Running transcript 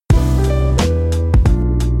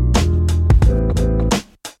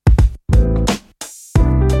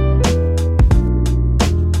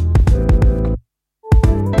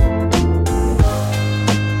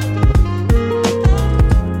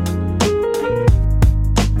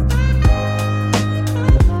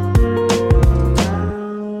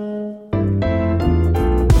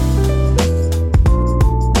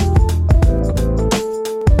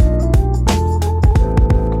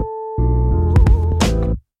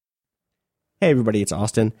Hey everybody, it's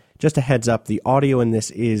Austin. Just a heads up, the audio in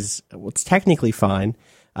this is, well, it's technically fine,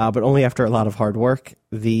 but only after a lot of hard work.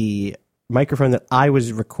 The microphone that I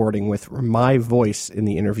was recording with my voice in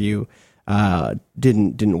the interview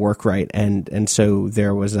didn't work right, and so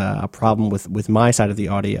there was a problem with my side of the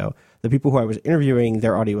audio. The people who I was interviewing,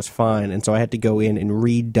 their audio was fine, and so I had to go in and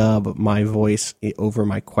redub my voice over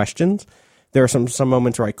my questions. There are some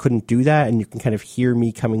moments where I couldn't do that, and you can kind of hear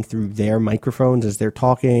me coming through their microphones as they're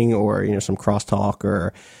talking, or some crosstalk,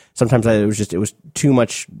 or sometimes it was too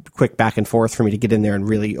much quick back and forth for me to get in there and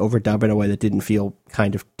really overdub in a way that didn't feel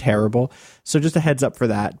kind of terrible. So just a heads up for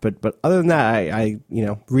that. But other than that, I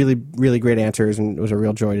really really great answers, and it was a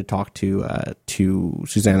real joy to talk to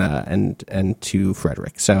Susanna and to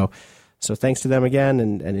Frederick. So thanks to them again,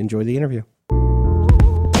 and enjoy the interview.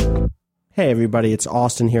 Hey everybody, it's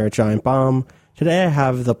Austin here at Giant Bomb. Today I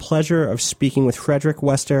have the pleasure of speaking with Frederick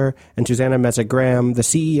Wester and Susanna Meza-Graham, the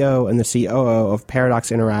CEO and the COO of Paradox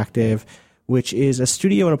Interactive, which is a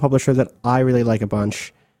studio and a publisher that I really like a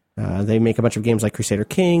bunch. They make a bunch of games like Crusader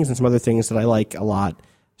Kings and some other things that I like a lot.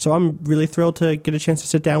 So I'm really thrilled to get a chance to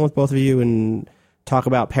sit down with both of you and talk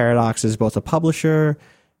about Paradox as both a publisher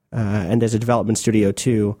and as a development studio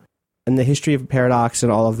too, and the history of Paradox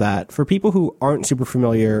and all of that. For people who aren't super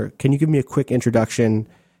familiar, can you give me a quick introduction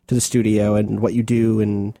to the studio and what you do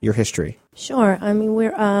and your history? Sure. I mean, we're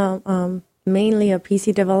mainly a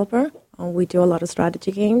PC developer. We do a lot of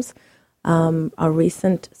strategy games. Our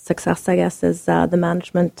recent success, I guess, is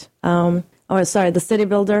the City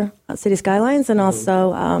Builder, City Skylines, and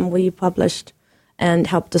also we published and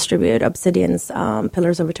helped distribute Obsidian's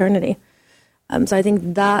Pillars of Eternity. So I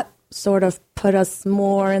think that sort of put us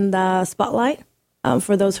more in the spotlight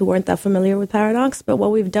for those who weren't that familiar with Paradox. But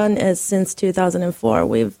what we've done is since 2004,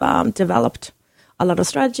 we've developed a lot of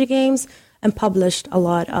strategy games and published a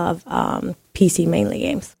lot of PC mainly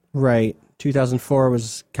games. Right. 2004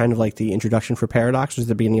 was kind of like the introduction for Paradox, was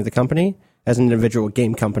the beginning of the company as an individual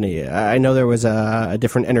game company. I know there was a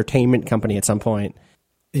different entertainment company at some point.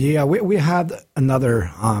 Yeah, we had another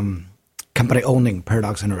company owning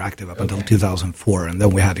Paradox Interactive up until 2004, and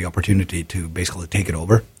then we had the opportunity to basically take it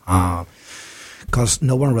over because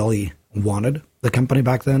no one really wanted the company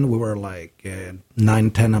back then. We were like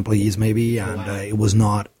 9-10 employees maybe, and it was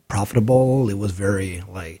not profitable. It was very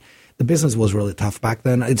the business was really tough back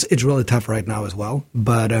then. It's really tough right now as well,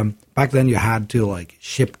 but back then you had to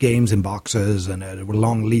ship games in boxes, and there were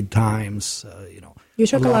long lead times. You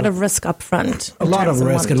took a lot of risk up front. A lot of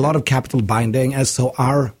risk and a lot of capital binding, as so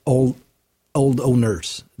our old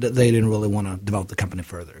owners, they didn't really want to develop the company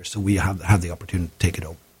further, so we have the opportunity to take it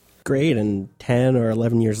over. Great. And 10 or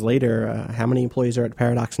 11 years later, how many employees are at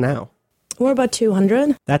Paradox now? We're about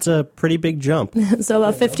 200. That's a pretty big jump. So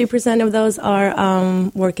about 50% of those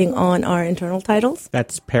are working on our internal titles.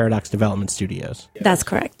 That's Paradox Development Studios. That's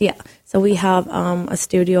correct, yeah. So we have a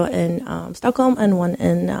studio in Stockholm and one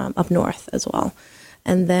in up north as well.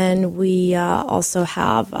 And then we also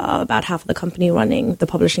have about half of the company running the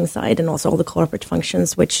publishing side and also all the corporate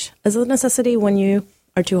functions, which is a necessity when you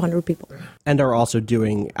are 200 people. And are also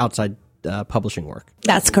doing outside publishing work.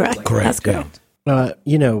 That's correct. That's correct.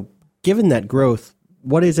 Yeah. Given that growth,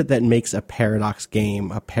 what is it that makes a Paradox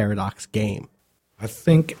game a Paradox game? I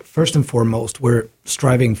think, first and foremost, we're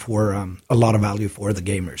striving for a lot of value for the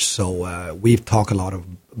gamers. So we've talked a lot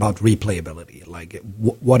about replayability.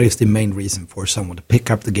 What is the main reason for someone to pick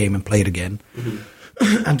up the game and play it again,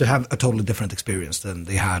 and to have a totally different experience than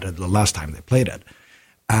they had the last time they played it?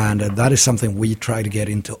 And that is something we try to get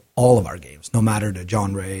into all of our games, no matter the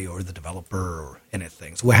genre or the developer or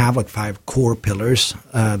anything. So we have 5 core pillars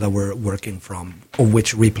that we're working from, of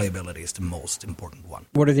which replayability is the most important one.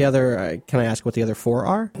 What are the other, can I ask what the other 4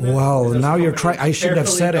 are? Well, now you're trying, I should have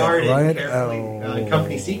said it, right?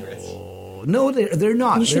 Company secrets. No, they're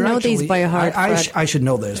not. You should know these by heart. I should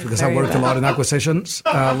know this because I worked a lot in acquisitions,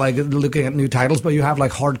 looking at new titles. But you have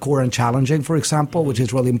hardcore and challenging, for example, which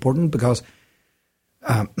is really important because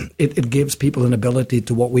it gives people an ability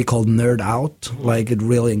to what we call nerd out. It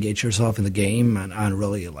really engage yourself in the game and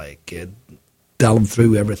really delve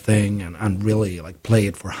through everything and really play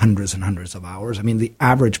it for hundreds and hundreds of hours. I mean, the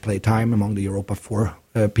average play time among the Europa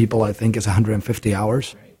 4 people, I think, is 150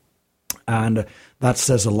 hours. Right. And that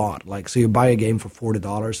says a lot. So you buy a game for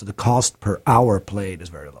 $40, so the cost per hour played is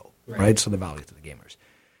very low, right? So the value to the gamers.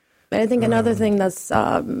 But I think another thing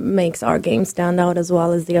that makes our game stand out as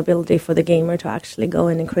well is the ability for the gamer to actually go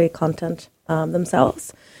in and create content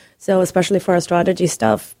themselves. So especially for our strategy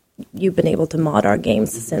stuff, you've been able to mod our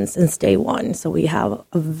games since day one. So we have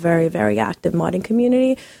a very, very active modding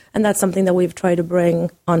community, and that's something that we've tried to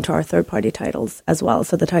bring onto our third-party titles as well,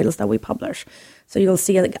 so the titles that we publish. So you'll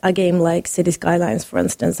see a game like City Skylines, for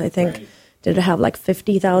instance, I think, did it have like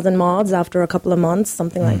 50,000 mods after a couple of months,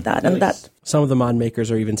 something like that. And that some of the mod makers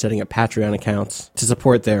are even setting up Patreon accounts to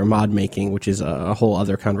support their mod making, which is a whole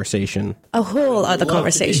other conversation. A whole other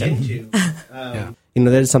conversation. You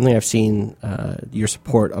know, that is something I've seen, your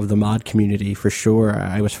support of the mod community for sure.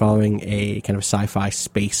 I was following a kind of sci-fi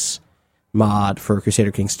space mod for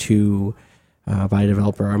Crusader Kings 2 by a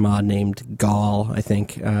developer, a mod named Gaul, I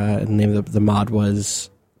think. The name of the mod was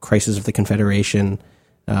Crisis of the Confederation,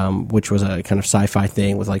 which was a kind of sci-fi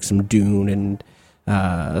thing with like some Dune and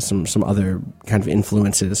some other kind of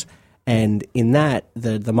influences. And in that,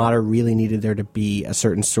 the modder really needed there to be a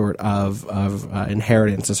certain sort of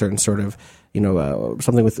inheritance, a certain sort of,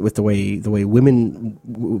 something with the way women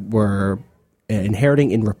were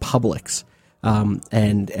inheriting in republics,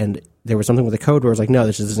 and there was something with the code where it was like, no,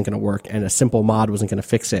 this isn't going to work, and a simple mod wasn't going to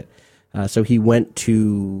fix it. So he went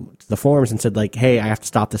to the forums and said, like, hey, I have to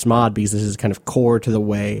stop this mod because this is kind of core to the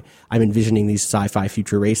way I'm envisioning these sci-fi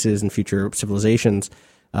future races and future civilizations.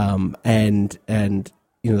 And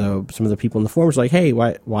some of the people in the forums were like, hey,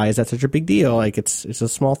 why is that such a big deal? Like, it's a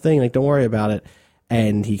small thing. Like, don't worry about it.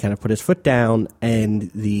 And he kind of put his foot down, and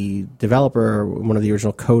the developer, one of the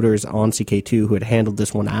original coders on CK2 who had handled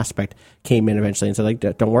this one aspect, came in eventually and said, like,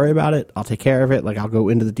 don't worry about it. I'll take care of it. Like, I'll go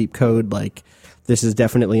into the deep code. Like, this is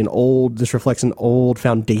definitely this reflects an old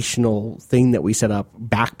foundational thing that we set up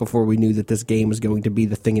back before we knew that this game was going to be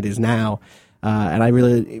the thing it is now. And I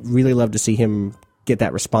really, really love to see him get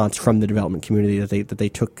that response from the development community that they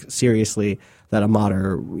took seriously, that a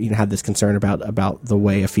modder had this concern about the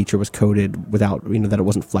way a feature was coded without that it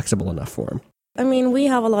wasn't flexible enough for him. I mean, we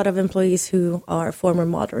have a lot of employees who are former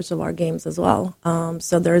modders of our games as well.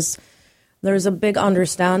 So there's a big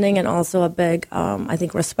understanding and also a big, I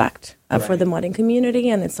think, respect for the modding community,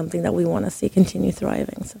 and it's something that we want to see continue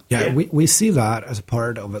thriving. So. Yeah, we see that as a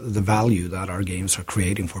part of the value that our games are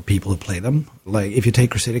creating for people who play them. Like, if you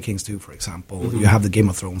take Crusader Kings 2, for example, you have the Game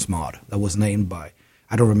of Thrones mod that was named by,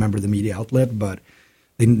 I don't remember the media outlet, but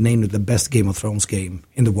they named it the best Game of Thrones game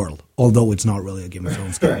in the world, although it's not really a Game of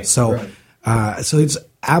Thrones game. So it's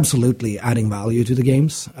absolutely adding value to the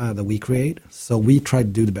games that we create. So we try to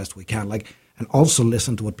do the best we can, and also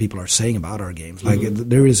listen to what people are saying about our games. Like,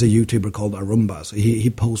 there is a YouTuber called Arumba, so he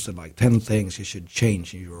posted 10 things you should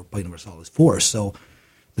change in Europa Universalis 4. So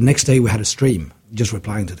the next day we had a stream just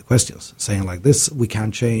replying to the questions, saying this we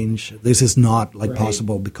can't change, this is not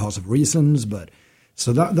possible because of reasons, but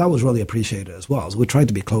so that was really appreciated as well. So we tried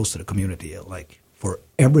to be close to the community, for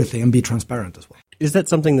everything, and be transparent as well. Is that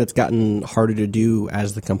something that's gotten harder to do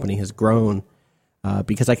as the company has grown?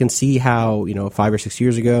 Because I can see how, 5 or 6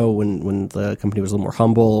 years ago when the company was a little more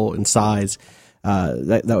humble in size,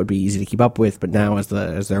 that would be easy to keep up with. But now as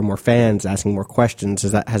there are more fans asking more questions,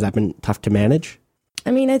 has that been tough to manage?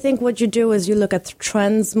 I mean, I think what you do is you look at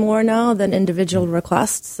trends more now than individual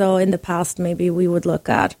requests. So in the past, maybe we would look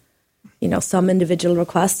at, some individual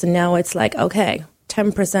requests, and now it's okay,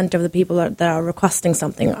 10% of the people that are requesting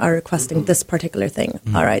something are requesting this particular thing.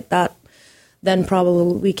 All right, then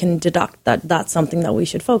probably we can deduct that that's something that we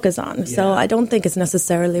should focus on. Yeah. So I don't think it's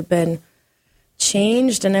necessarily been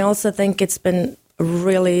changed, and I also think it's been a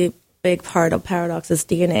really big part of Paradox's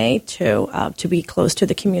DNA to be close to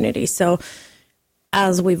the community. So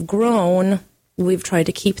as we've grown, we've tried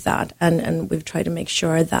to keep that, and we've tried to make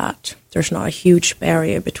sure that there's not a huge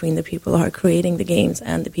barrier between the people who are creating the games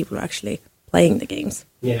and the people who are actually playing the games.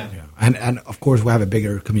 Yeah. And of course we have a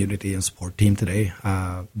bigger community and support team today.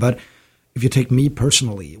 But if you take me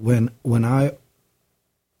personally, when I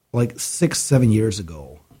 6-7 years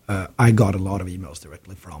ago, I got a lot of emails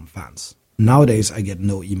directly from fans. Nowadays, I get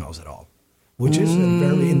no emails at all, which is a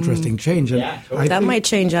very interesting change. And that might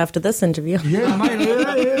change after this interview. Yeah,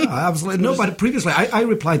 absolutely. No, but previously, I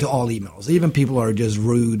reply to all emails, even people who are just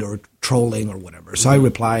rude or trolling or whatever. So I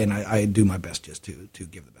reply, and I do my best just to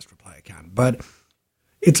give the best reply I can. But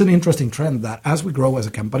it's an interesting trend that as we grow as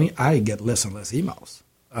a company, I get less and less emails.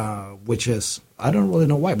 Which is, I don't really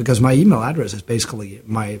know why, because my email address is basically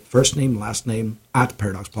my first name, last name,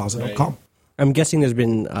 @paradoxplaza.com. I'm guessing there's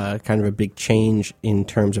been kind of a big change in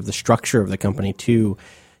terms of the structure of the company too.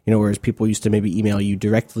 Whereas people used to maybe email you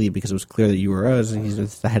directly because it was clear that you were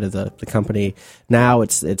the head of the company. Now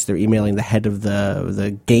it's they're emailing the head of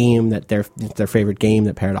the game that their favorite game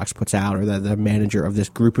that Paradox puts out, or the manager of this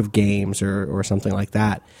group of games, or something like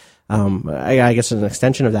that. I guess an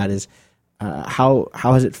extension of that is, how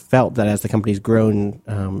has it felt that as the company's grown,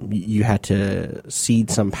 you had to cede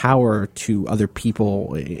some power to other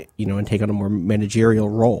people, and take on a more managerial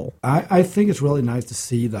role? I think it's really nice to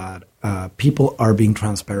see that people are being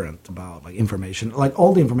transparent about like information, like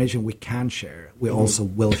all the information we can share, we also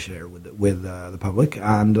will share with the public,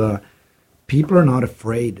 and people are not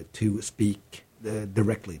afraid to speak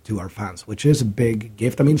directly to our fans, which is a big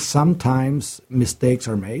gift. I mean, sometimes mistakes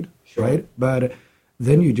are made, right? But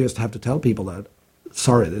then you just have to tell people that,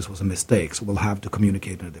 sorry, this was a mistake, so we'll have to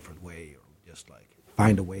communicate in a different way, or just like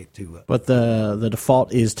find a way to... But the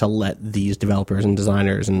default is to let these developers and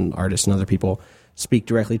designers and artists and other people speak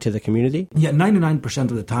directly to the community? Yeah, 99%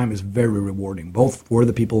 of the time is very rewarding, both for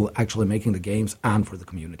the people actually making the games and for the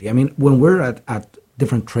community. I mean, when we're at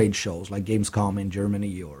different trade shows, like Gamescom in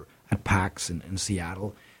Germany or at PAX in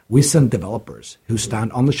Seattle, we send developers who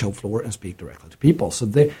stand on the show floor and speak directly to people. So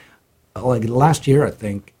they... Like last year, I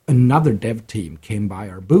think, another dev team came by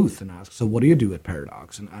our booth and asked, so what do you do at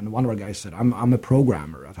Paradox? And one of our guys said, I'm a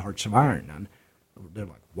programmer at Hearts of Iron. And they're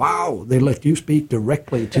like, wow, they let you speak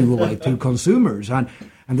directly to consumers. And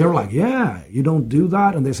they're like, yeah, you don't do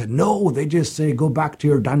that? And they said, no, they just say, go back to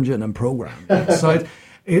your dungeon and program. So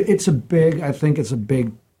it's a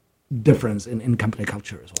big difference in company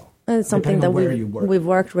culture as well. It's something that we've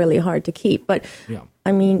worked really hard to keep. But,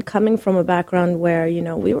 I mean, coming from a background where,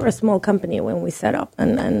 we were a small company when we set up,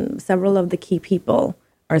 and several of the key people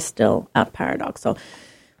are still at Paradox. So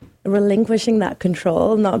relinquishing that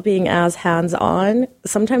control, not being as hands-on,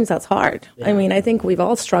 sometimes that's hard. Yeah. I mean, I think we've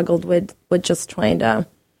all struggled with just trying to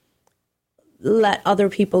let other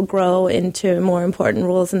people grow into more important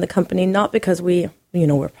roles in the company, not because we're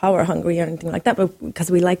power hungry or anything like that, but because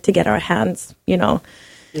we like to get our hands,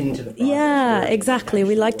 into the process. Yeah, exactly.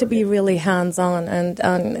 We like to be really hands-on,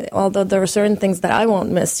 and although there are certain things that I won't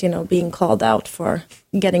miss, being called out for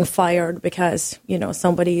getting fired because,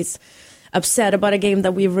 somebody's upset about a game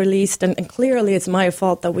that we've released, and clearly it's my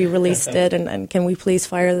fault that we released it, and can we please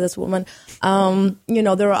fire this woman?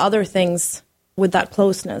 There are other things with that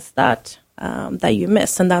closeness that you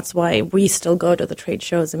miss, and that's why we still go to the trade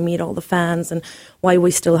shows and meet all the fans, and why we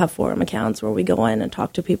still have forum accounts where we go in and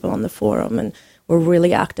talk to people on the forum, and we're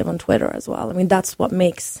really active on Twitter as well. I mean, that's what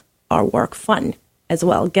makes our work fun as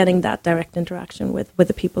well, getting that direct interaction with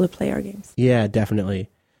the people who play our games. Yeah, definitely.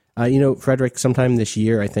 Frederick, sometime this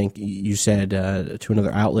year, I think you said to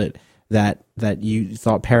another outlet that you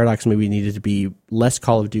thought Paradox maybe needed to be less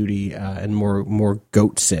Call of Duty and more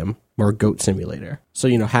Goat Simulator. So,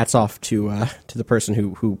 hats off to the person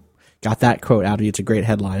who got that quote out of you. It's a great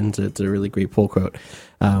headline. It's a really great pull quote.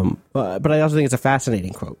 But I also think it's a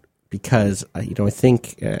fascinating quote. Because, I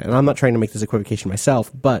think, and I'm not trying to make this equivocation myself,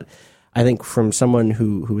 but I think from someone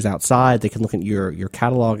who's outside, they can look at your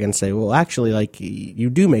catalog and say, well, actually, like, you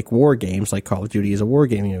do make war games, like Call of Duty is a war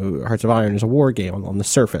game, Hearts of Iron is a war game on the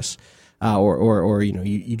surface. Or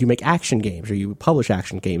you do make action games, or you publish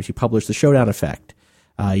action games, you publish the Showdown Effect.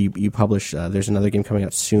 You publish, there's another game coming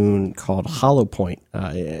out soon called Hollow Point,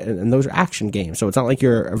 and those are action games. So it's not like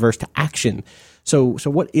you're averse to action. So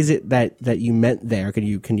what is it that you meant there? Can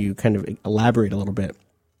you kind of elaborate a little bit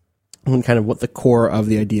on kind of what the core of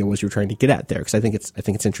the idea was you were trying to get at there? Because I think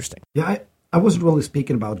it's interesting. Yeah, I wasn't really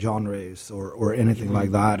speaking about genres or anything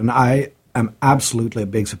like that, and I am absolutely a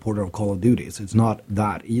big supporter of Call of Duty. So it's not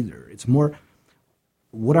that either. It's more,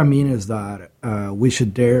 what I mean is that we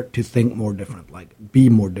should dare to think more different, like be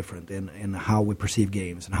more different in how we perceive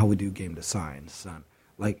games and how we do game designs, and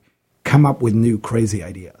like come up with new crazy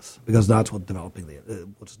ideas, because that's what's developing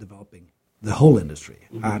the whole industry.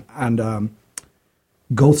 Mm-hmm. And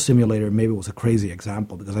Ghost Simulator maybe was a crazy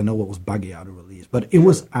example because I know what was buggy out of release, but it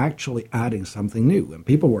was actually adding something new, and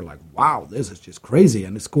people were like, wow, this is just crazy.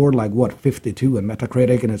 And it scored 52 in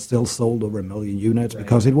Metacritic, and it still sold over 1 million units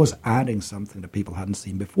because it was adding something that people hadn't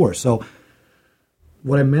seen before. So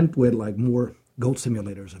what I meant with more Ghost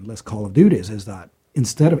Simulators and less Call of Duties is that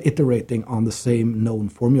instead of iterating on the same known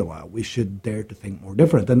formula, we should dare to think more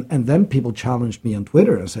different. And then people challenged me on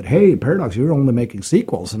Twitter and said, hey, Paradox, you're only making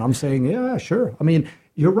sequels. And I'm saying, yeah, sure. I mean,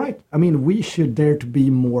 you're right. I mean, we should dare to be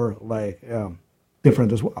more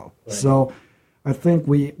different as well. Right. So I think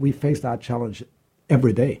we face that challenge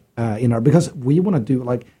every day because we want to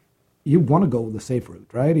do you want to go the safe route,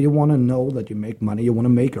 right? You want to know that you make money. You want to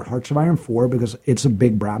make your Hearts of Iron 4 because it's a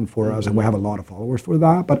big brand for us and we have a lot of followers for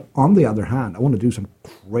that. But on the other hand, I want to do some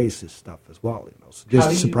crazy stuff as well. So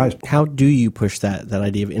just surprise people. How do you push that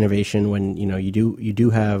idea of innovation when you do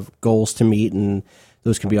have goals to meet, and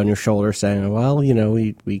those can be on your shoulder saying, well,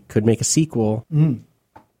 we could make a sequel.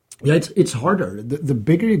 Yeah, it's harder. The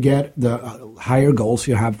bigger you get, the higher goals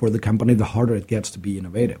you have for the company, the harder it gets to be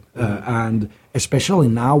innovative. And especially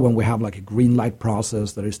now when we have like a green light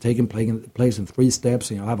process that is taking place in 3 steps,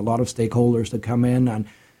 and you have a lot of stakeholders that come in, and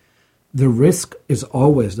the risk is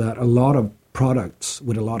always that a lot of products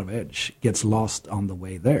with a lot of edge gets lost on the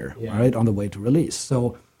way there, right, on the way to release.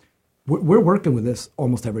 So we're working with this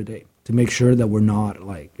almost every day to make sure that we're not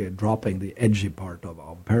like dropping the edgy part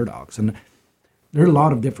of Paradox. And there are a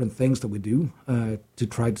lot of different things that we do to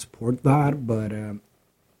try to support that, but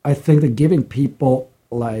I think that giving people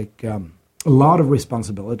like a lot of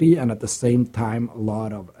responsibility and at the same time a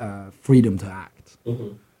lot of freedom to act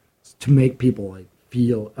to make people like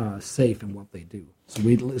feel safe in what they do. So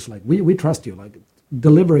it's like we trust you, like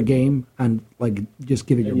deliver a game and like just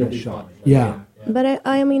give it your best shot. Yeah. But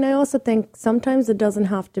I mean, I also think sometimes it doesn't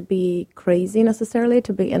have to be crazy necessarily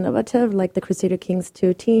to be innovative. Like the Crusader Kings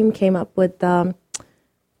 2 team came up with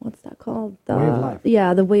what's that called? Way of Life.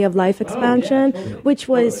 Yeah, the Way of Life expansion, which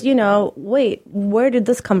was, wait, where did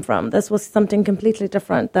this come from? This was something completely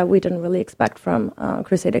different that we didn't really expect from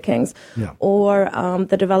Crusader Kings. Yeah. Or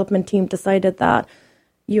the development team decided that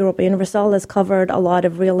Europa Universalis covered a lot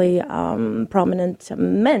of really prominent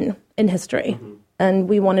men in history. And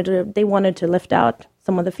they wanted to lift out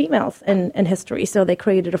some of the females in history. So they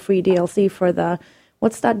created a free DLC for the,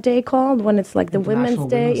 what's that day called? When it's like the Women's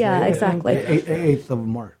Day? Yeah, exactly. 8th of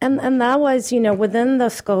March. And that was, within the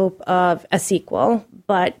scope of a sequel,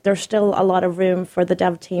 but there's still a lot of room for the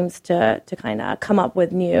dev teams to kind of come up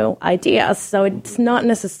with new ideas. So it's not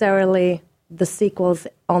necessarily the sequels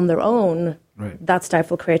on their own that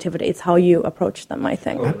stifle creativity. It's how you approach them, I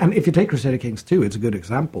think. And if you take Crusader Kings 2, it's a good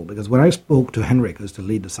example, because when I spoke to Henrik, who's the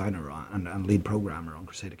lead designer and lead programmer on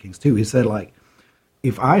Crusader Kings 2, he said, like,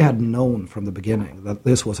 if I had known from the beginning that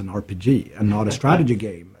this was an RPG and not a strategy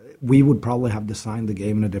game, we would probably have designed the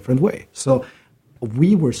game in a different way. So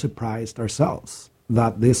we were surprised ourselves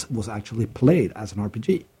that this was actually played as an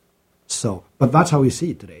RPG. So, but that's how we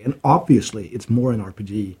see it today. And obviously, it's more an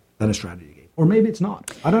RPG than a strategy game. Or maybe it's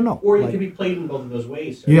not. I don't know. Or it could be played in both of those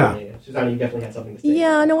ways. Certainly. Yeah. Susanna, you definitely had something to say.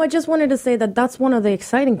 Yeah, no, I just wanted to say that that's one of the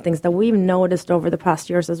exciting things that we've noticed over the past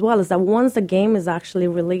years as well, is that once the game is actually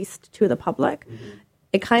released to the public,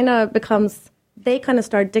 it kind of becomes, they kind of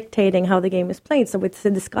start dictating how the game is played. So with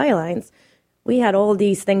City Skylines, we had all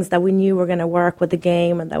these things that we knew were going to work with the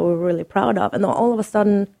game and that we were really proud of. And then all of a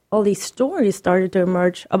sudden, all these stories started to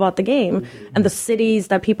emerge about the game and the cities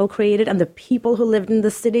that people created and the people who lived in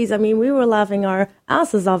the cities. I mean, we were laughing our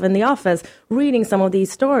asses off in the office reading some of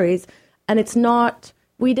these stories. And it's not,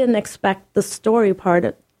 we didn't expect the story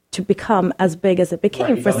part to become as big as it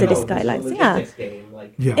became for City Skylines.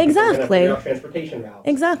 Exactly. Transportation routes.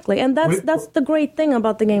 Exactly. And that's the great thing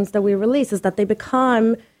about the games that we release, is that they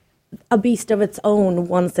become a beast of its own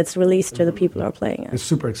once it's released to the people who are playing it. It's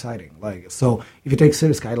super exciting. Like, so if you take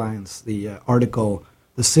City Skylines, the article,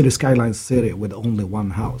 the City Skylines city with only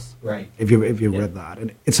one house. Right. If you read that,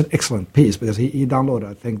 and it's an excellent piece because he downloaded,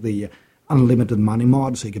 I think, the unlimited money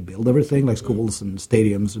mod, so you could build everything like schools and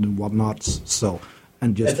stadiums and whatnot. So.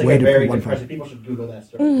 And just like waited for one person. People should Google that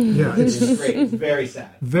story. Yeah, it's great. It's very sad.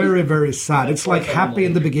 Very, very sad. It's like happy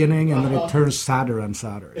in the beginning, and then it turns sadder and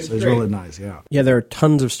sadder. So it's really nice. Yeah. Yeah, there are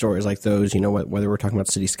tons of stories like those. Whether we're talking about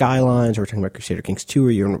City Skylines or we're talking about Crusader Kings 2 or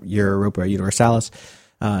Europa Universalis.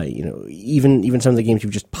 Even some of the games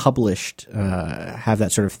you've just published have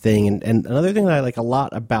that sort of thing. And another thing that I like a lot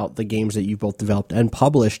about the games that you've both developed and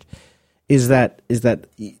published is that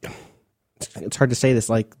it's hard to say this.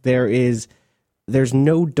 Like there's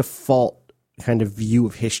no default kind of view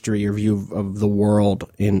of history or view of the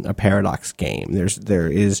world in a Paradox game.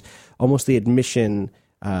 There is almost the admission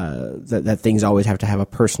that things always have to have a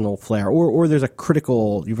personal flair, or there's you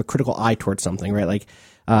have a critical eye towards something, right? Like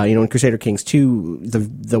in Crusader Kings 2,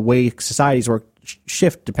 the way societies work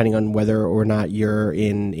shift depending on whether or not you're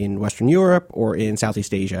in Western Europe or in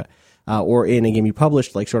Southeast Asia. Or in a game you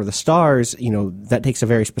published, like sort of the Stars, that takes a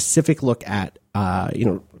very specific look at,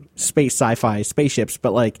 space, sci-fi, spaceships,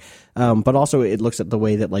 but but also it looks at the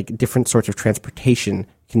way that like different sorts of transportation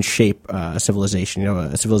can shape a civilization.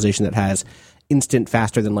 A civilization that has instant,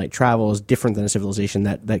 faster than light travel is different than a civilization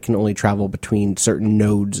that can only travel between certain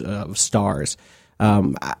nodes of stars.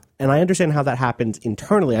 And I understand how that happens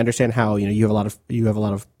internally. I understand how you have a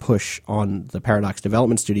lot of push on the Paradox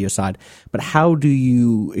development studio side. But how do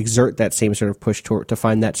you exert that same sort of push to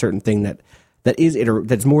find that certain thing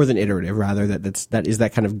that's more than iterative, rather that is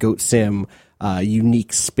that kind of goat sim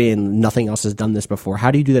unique spin? Nothing else has done this before.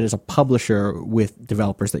 How do you do that as a publisher with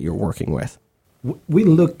developers that you're working with? We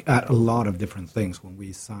look at a lot of different things when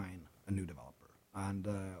we sign a new developer, and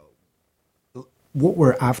what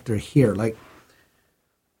we're after here, like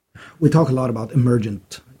we talk a lot about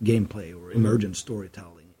emergent gameplay or emergent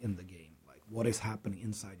storytelling in the game, like what is happening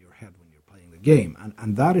inside your head when you're playing the game,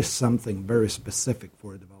 and that is something very specific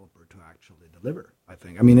for a developer to actually deliver. I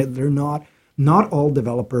think. I mean, they're not all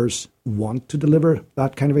developers want to deliver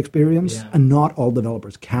that kind of experience, and not all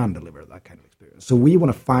developers can deliver that kind of experience. So we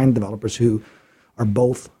want to find developers who are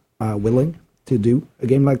both willing to do a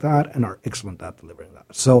game like that and are excellent at delivering that.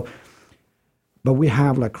 So, but we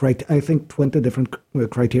have like I think 20 different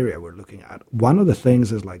criteria we're looking at. One of the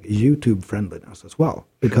things is like YouTube friendliness as well,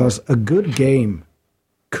 because a good game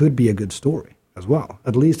could be a good story as well,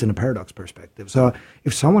 at least in a Paradox perspective. So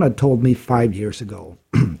if someone had told me 5 years ago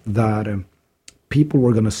that people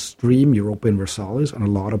were going to stream Europa Universalis and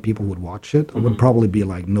a lot of people would watch it, I would probably be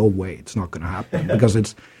like, no way, it's not going to happen, because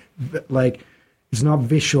it's like, it's not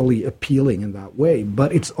visually appealing in that way,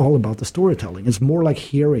 but it's all about the storytelling. It's more like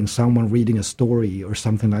hearing someone reading a story or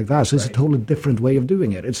something like that. So it's a totally different way of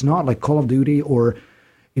doing it. It's not like Call of Duty, or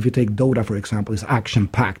if you take Dota, for example, it's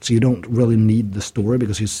action-packed. So you don't really need the story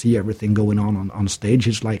because you see everything going on stage.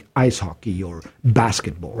 It's like ice hockey or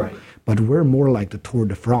basketball. Right. But we're more like the Tour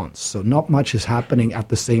de France. So not much is happening at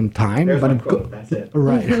the same time. That's it.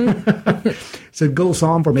 Right. So it goes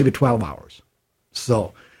on for maybe 12 hours.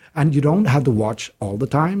 So... And you don't have to watch all the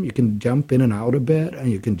time. You can jump in and out a bit,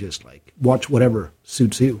 and you can just like watch whatever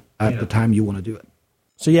suits you at the time you want to do it.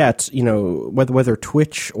 So yeah, it's, you know, whether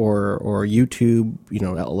Twitch or YouTube, you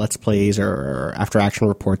know, Let's Plays or After Action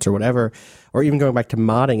reports or whatever, or even going back to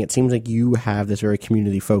modding, it seems like you have this very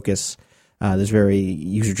community focus, this very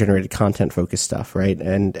user generated content focused stuff, right?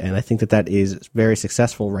 And I think that is very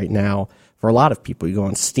successful right now for a lot of people. You go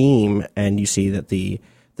on Steam and you see that the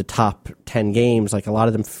top 10 games, like a lot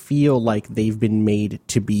of them feel like they've been made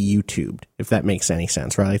to be YouTubed, if that makes any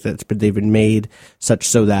sense, right? Like they've been made such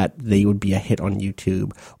so that they would be a hit on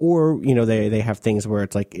YouTube. Or, you know, they have things where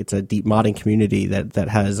it's like it's a deep modding community that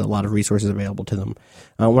has a lot of resources available to them.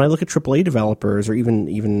 When I look at AAA developers or even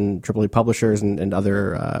AAA publishers and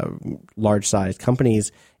other large-sized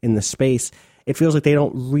companies in the space, it feels like they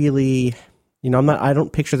don't really... You know, I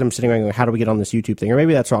don't picture them sitting around going, how do we get on this YouTube thing? Or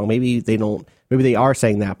maybe that's wrong. Maybe they are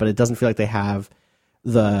saying that, but it doesn't feel like they have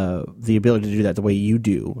the ability to do that the way you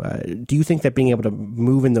do. Do you think that being able to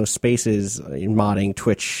move in those spaces in modding,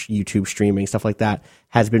 Twitch, YouTube streaming, stuff like that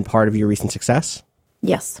has been part of your recent success?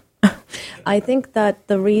 Yes. I think that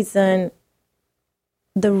the reason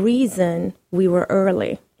we were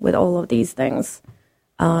early with all of these things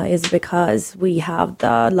is because we have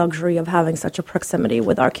the luxury of having such a proximity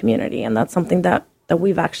with our community, and that's something that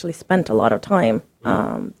we've actually spent a lot of time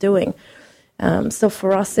doing. So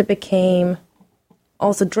for us, it became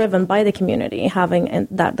also driven by the community, having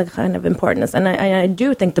that the kind of importance. And I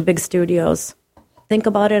do think the big studios think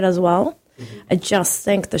about it as well. Mm-hmm. I just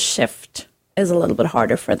think the shift is a little bit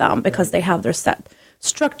harder for them because they have their set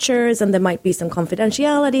structures, and there might be some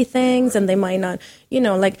confidentiality things, and they might not, you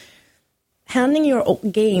know, like... Handing your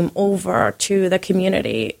game over to the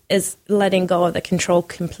community is letting go of the control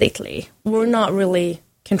completely. We're not really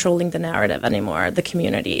controlling the narrative anymore. The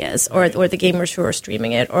community is, or the gamers who are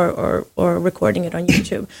streaming it or recording it on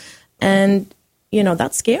YouTube. And, you know,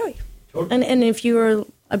 that's scary. Totally. And if you're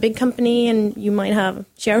a big company and you might have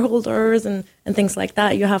shareholders and things like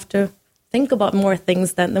that, you have to think about more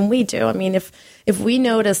things than we do. I mean, if we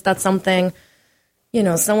notice that something... You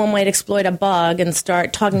know, someone might exploit a bug and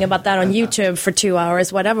start talking about that on YouTube for 2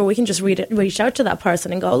 hours, whatever. We can just reach out to that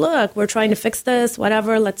person and go, look, we're trying to fix this,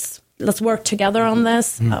 whatever. Let's work together on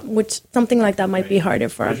this, which something like that might be harder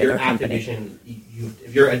for a bigger company.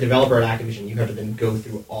 If you're a developer at Activision, you have to then go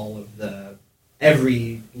through all of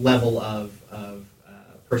every level of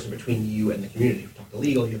person between you and the community. You have to talk to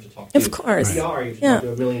legal, you have to talk to PR, you have to talk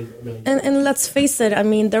to a million. And let's face it, I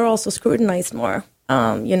mean, they're also scrutinized more.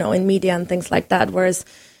 You know, in media and things like that. Whereas,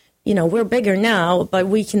 you know, we're bigger now, but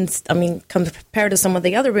we can, I mean, compared to some of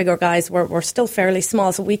the other bigger guys, we're still fairly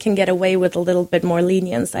small, so we can get away with a little bit more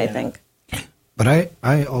lenience, I think. But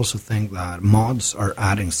I also think that mods are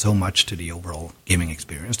adding so much to the overall gaming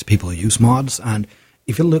experience, to people who use mods. And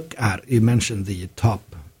if you look at, you mentioned the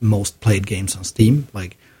top most played games on Steam,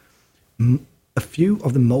 like a few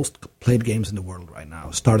of the most played games in the world right now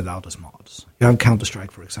started out as mods. You have Counter-Strike,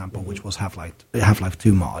 for example, which was Half-Life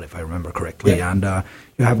 2 mod, if I remember correctly. Yeah. And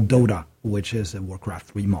you have Dota, which is a Warcraft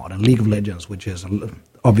 3 mod, and League of Legends, which is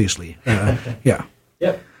obviously, yeah.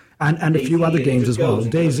 Yep. And a few other games as well.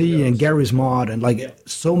 DayZ and Garry's Mod, and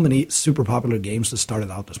so many super popular games that started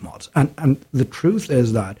out as mods. And the truth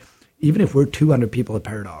is that even if we're 200 people at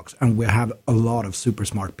Paradox and we have a lot of super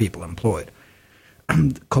smart people employed,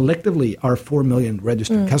 collectively, our 4 million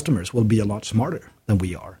registered customers will be a lot smarter than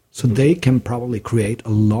we are. So they can probably create a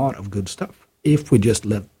lot of good stuff if we just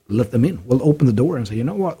let them in. We'll open the door and say, you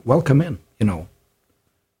know what, welcome in.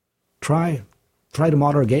 Try to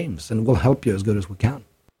mod our games, and we'll help you as good as we can.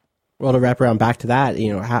 Well, to wrap around back to that,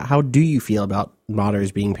 how do you feel about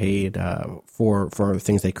modders being paid for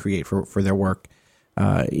things they create for their work?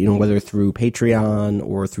 Whether through Patreon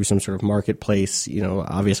or through some sort of marketplace.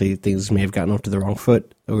 Obviously things may have gotten off to the wrong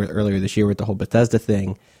foot earlier this year with the whole Bethesda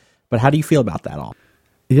thing. But how do you feel about that all?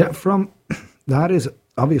 Yeah, that is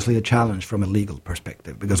obviously a challenge from a legal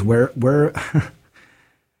perspective, because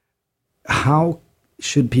how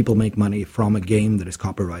should people make money from a game that is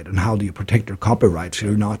copyrighted, and how do you protect your copyright so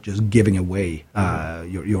you're not just giving away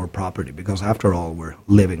your property? Because after all, we're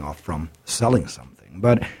living off from selling something.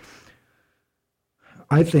 But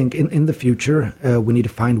I think in the future, we need to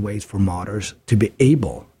find ways for modders to be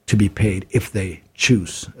able to be paid if they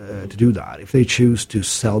choose to do that. If they choose to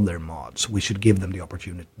sell their mods, we should give them the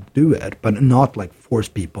opportunity to do it, but not like force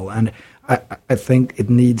people. And I think it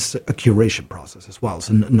needs a curation process as well.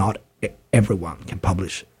 So not everyone can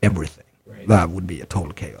publish everything. Right. That would be a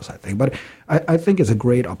total chaos, I think. But I think it's a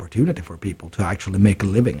great opportunity for people to actually make a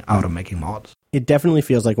living out of making mods. It definitely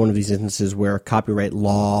feels like one of these instances where copyright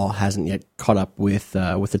law hasn't yet caught up with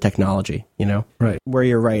the technology, Right. Where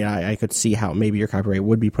you're right, I could see how maybe your copyright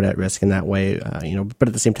would be put at risk in that way, but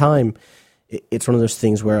at the same time, it's one of those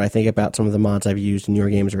things where I think about some of the mods I've used in your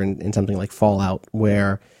games or in something like Fallout,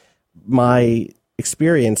 where my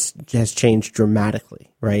experience has changed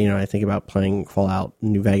dramatically, right? I think about playing Fallout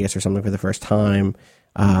New Vegas or something for the first time,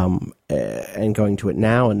 and going to it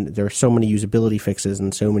now, and there are so many usability fixes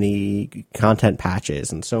and so many content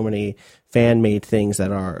patches and so many fan-made things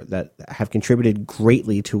that have contributed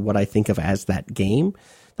greatly to what I think of as that game,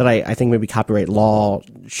 that I think maybe copyright law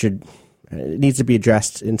needs to be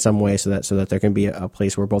addressed in some way so that there can be a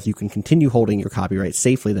place where both you can continue holding your copyright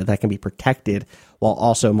safely, that can be protected, while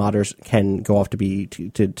also modders can go off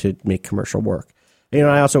to make commercial work.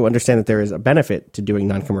 I also understand that there is a benefit to doing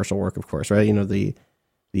non-commercial work, of course, right?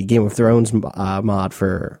 The Game of Thrones mod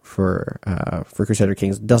for Crusader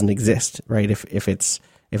Kings doesn't exist, right? If it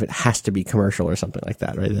has to be commercial or something like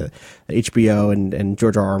that, right? The HBO and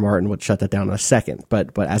George R.R. Martin would shut that down in a second.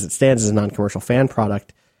 But as it stands as a non-commercial fan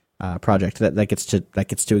project that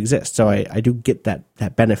gets to exist. So I do get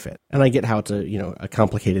that benefit, and I get how it's a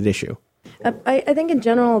complicated issue. I think in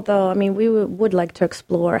general, though, we would like to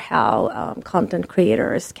explore how content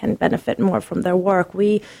creators can benefit more from their work.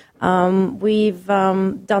 We've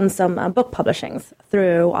done some book publishings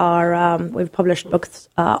through we've published books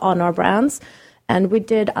on our brands, and we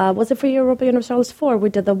did, was it for Europa Universalis 4? We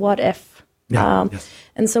did the What If. Yes.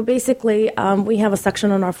 And so basically, we have a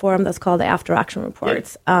section on our forum that's called the After Action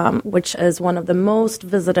Reports, which is one of the most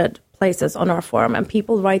visited places on our forum, and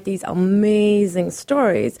people write these amazing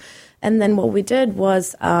stories. And then what we did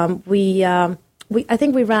was I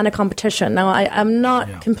think we ran a competition. Now, I'm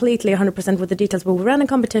not completely 100% with the details, but we ran a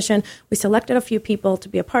competition. We selected a few people to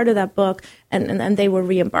be a part of that book, and they were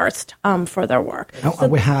reimbursed for their work. So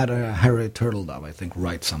we had Harry Turtledove, I think,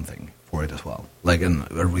 write something for it as well, like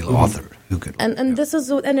a real author who could. And this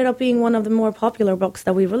ended up being one of the more popular books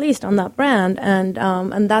that we released on that brand,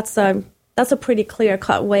 and that's a pretty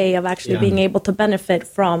clear-cut way of actually being able to benefit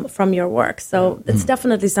from your work. So it's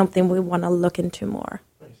definitely something we want to look into more.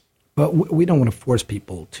 But we don't want to force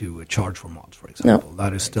people to charge for mods, for example. No.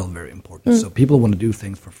 That is still very important. So people want to do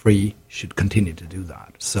things for free, should continue to do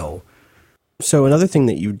that. So another thing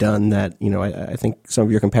that you've done that, I think some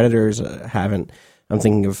of your competitors haven't, I'm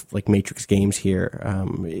thinking of like Matrix Games here,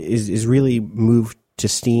 is really move to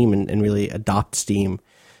Steam and really adopt Steam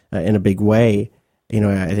in a big way.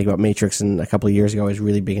 I think about Matrix, and a couple of years ago I was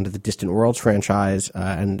really big into the Distant Worlds franchise,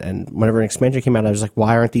 and whenever an expansion came out, I was like,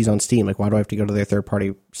 why aren't these on Steam? Like, why do I have to go to their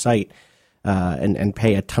third-party site and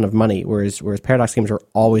pay a ton of money? Whereas Paradox games were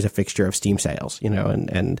always a fixture of Steam sales,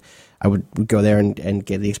 and I would go there and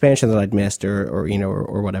get the expansion that I'd missed or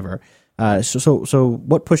whatever. So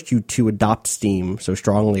what pushed you to adopt Steam so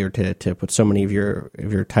strongly, or to put so many of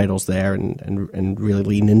your titles there and really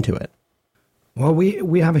lean into it? Well,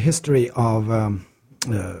 we have a history of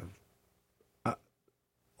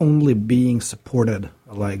only being supported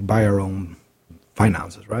like by our own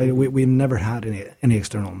finances, right? We never had any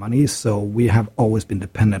external money, so we have always been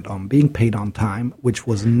dependent on being paid on time, which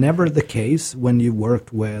was never the case when you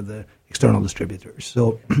worked with external distributors.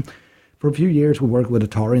 So for a few years we worked with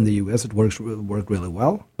Atari in the US. It worked really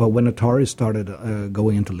well, but when Atari started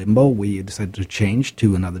going into limbo, we decided to change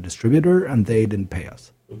to another distributor, and they didn't pay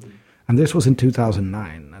us. Mm-hmm. And this was in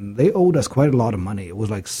 2009, and they owed us quite a lot of money. It was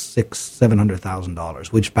like $700,000,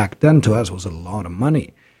 which back then to us was a lot of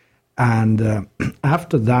money. And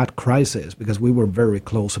after that crisis, because we were very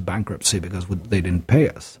close to bankruptcy because they didn't pay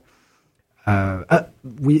us,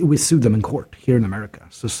 we sued them in court here in America.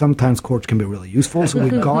 So sometimes courts can be really useful. So we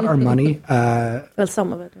got our money. Well,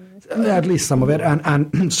 some of it. At least some of it.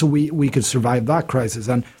 And so we could survive that crisis.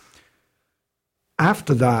 And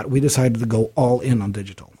after that, we decided to go all in on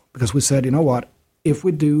digital. Because we said, you know what, if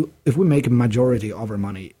we make a majority of our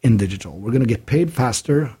money in digital, we're going to get paid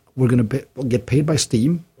faster. We're going to get paid by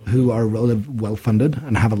Steam, who are really well-funded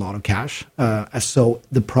and have a lot of cash. So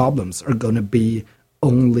the problems are going to be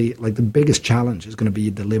only, like the biggest challenge is going to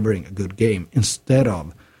be delivering a good game instead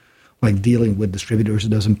of like dealing with distributors who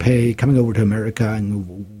doesn't pay, coming over to America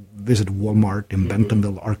and visit Walmart in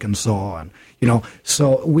Bentonville, Arkansas. And,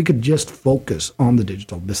 so we could just focus on the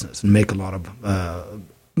digital business and make a lot of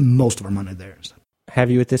most of our money there instead. Have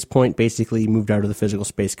you at this point basically moved out of the physical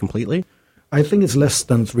space completely? I think it's less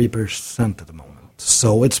than 3% at the moment.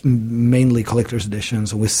 So it's mainly collector's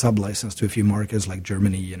editions, and we sub-license to a few markets like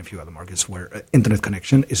Germany and a few other markets where internet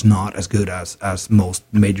connection is not as good as most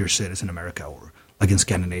major cities in America, or like in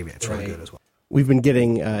Scandinavia. It's really good as well. We've been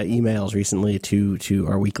getting emails recently to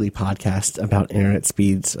our weekly podcast about internet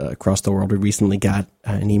speeds across the world. We recently got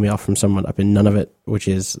an email from someone up in Nunavut, which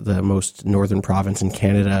is the most northern province in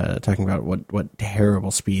Canada, talking about what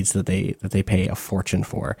terrible speeds that they pay a fortune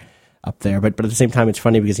for up there. But at the same time, it's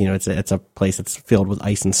funny because it's a place that's filled with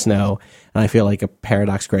ice and snow, and I feel like a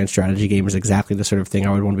Paradox Grand Strategy game is exactly the sort of thing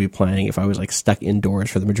I would want to be playing if I was like stuck indoors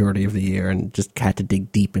for the majority of the year and just had to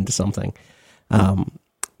dig deep into something.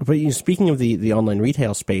 But speaking of the online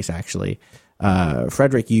retail space, actually,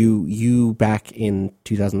 Fredrik, you back in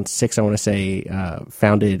 2006, I want to say,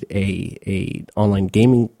 founded a online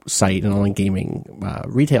gaming site, an online gaming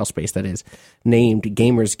retail space that is named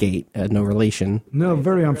Gamersgate. No relation. No,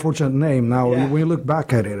 very unfortunate name. Now, when you look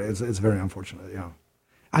back at it, it's very unfortunate. Yeah,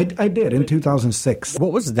 I did in 2006.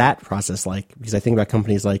 What was that process like? Because I think about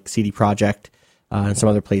companies like CD Projekt and some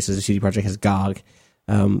other places. CD Projekt has GOG.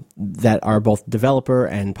 That are both developer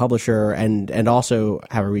and publisher and also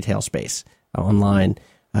have a retail space online.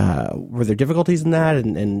 Were there difficulties in that?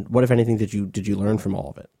 And what, if anything, did you learn from all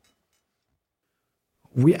of it?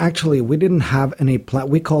 We didn't have any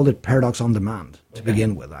we called it Paradox On Demand to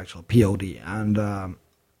begin with, actually, POD. And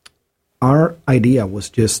our idea was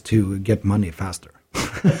just to get money faster.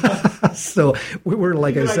 So we were,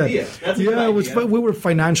 like I said, we were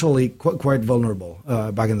financially quite vulnerable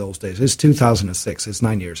back in those days. It's 2006. It's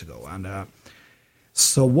 9 years ago. And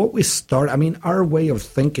so what we started, our way of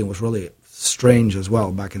thinking was really strange as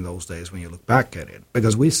well back in those days when you look back at it.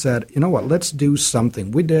 Because we said, you know what, let's do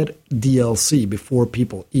something. We did DLC before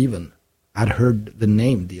people even had heard the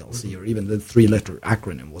name DLC, or even the 3-letter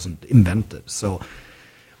acronym wasn't invented. So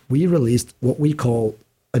we released what we call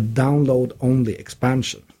a download-only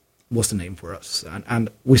expansion was the name for us. And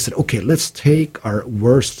we said, okay, let's take our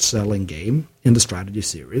worst-selling game in the strategy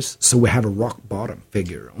series so we have a rock-bottom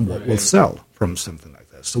figure on what will sell from something like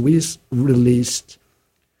that. So we released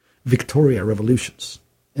Victoria Revolutions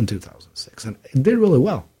in 2006, and it did really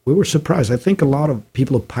well. We were surprised. I think a lot of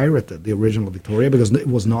people who pirated the original Victoria because it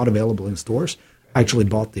was not available in stores actually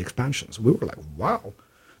bought the expansions. We were like, wow,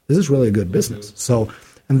 this is really a good business. So,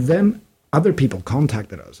 and then other people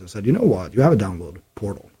contacted us and said, you know what, you have a download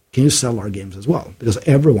portal. Can you sell our games as well? Because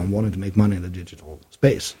everyone wanted to make money in the digital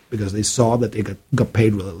space because they saw that they got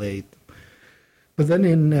paid really late. But then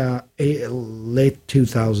in late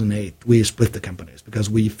 2008, we split the companies because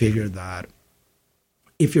we figured that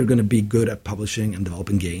if you're going to be good at publishing and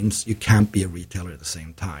developing games, you can't be a retailer at the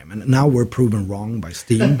same time. And now we're proven wrong by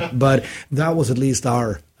Steam, but that was at least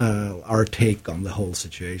our take on the whole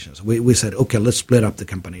situation. So we said, okay, let's split up the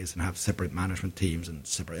companies and have separate management teams and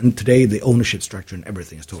separate. And today, the ownership structure and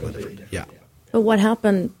everything is totally different. Yeah. But what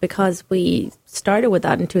happened, because we started with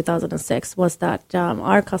that in 2006, was that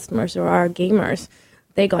our customers or our gamers,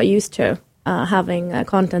 they got used to having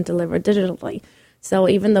content delivered digitally. So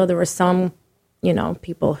even though there were some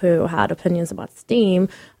people who had opinions about Steam,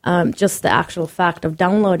 just the actual fact of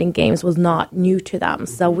downloading games was not new to them.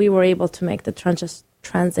 So we were able to make the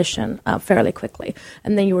transition fairly quickly.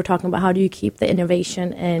 And then you were talking about how do you keep the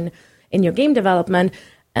innovation in your game development.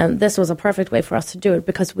 And this was a perfect way for us to do it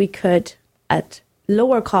because we could, at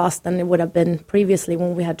lower cost than it would have been previously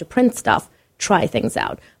when we had to print stuff, try things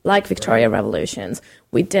out, like Victoria Revolutions.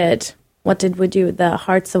 We did what did we do? The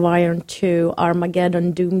Hearts of Iron 2,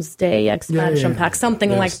 Armageddon, Doomsday expansion pack,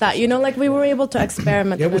 something like that. You know, like we were able to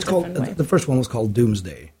experiment. It was called, the first one was called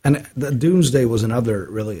Doomsday. And the Doomsday was another,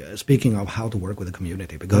 really, speaking of how to work with the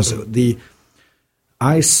community, because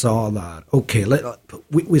I saw that, okay,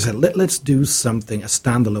 we said, let's do something, a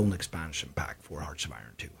standalone expansion pack for Hearts of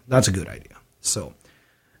Iron 2. That's a good idea. So,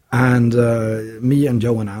 and me and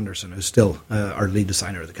Johan Anderson, who's still our lead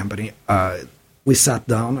designer of the company, we sat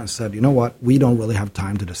down and said, you know what, we don't really have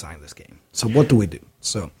time to design this game. So what do we do?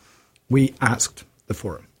 So we asked the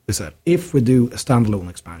forum. We said, if we do a standalone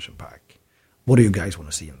expansion pack, what do you guys want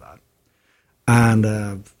to see in that?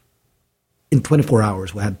 And in 24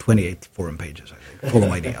 hours, we had 28 forum pages, I think, full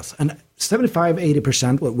of ideas. And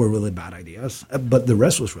 75-80% were really bad ideas, but the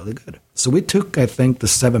rest was really good. So we took, I think, the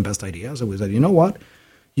 7 best ideas, and we said, you know what,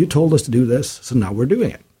 you told us to do this, so now we're doing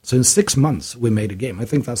it. So in 6 months, we made a game. I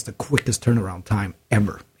think that's the quickest turnaround time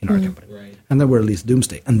ever in our company. Right. And then we released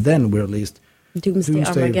Doomsday. And then we released Doomsday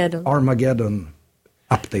Armageddon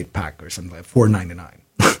update pack or something like $4.99.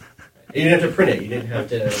 You didn't have to print it. You didn't have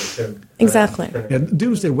to exactly. Yeah,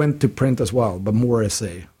 Doomsday went to print as well, but more as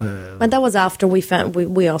a... but that was after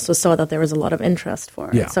we also saw that there was a lot of interest for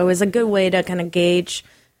it. Yeah. So it's a good way to kind of gauge,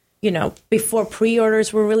 you know, before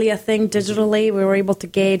pre-orders were really a thing digitally, we were able to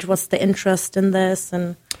gauge what's the interest in this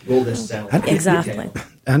and... Will this sell? Exactly.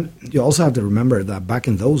 And you also have to remember that back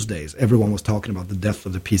in those days, everyone was talking about the death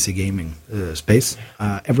of the PC gaming space.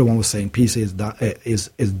 Everyone was saying PC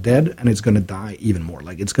is dead and it's going to die even more.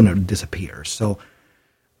 Like it's going to disappear. So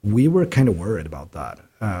we were kind of worried about that.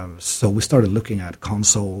 So we started looking at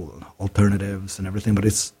console alternatives and everything. But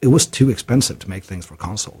it was too expensive to make things for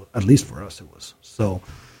console. At least for us, it was. So,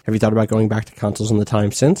 have you thought about going back to consoles in the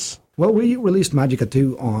time since? Well, we released Magicka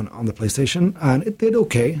 2 on the PlayStation, and it did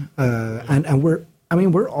okay. And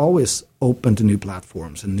we're always open to new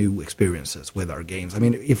platforms and new experiences with our games. I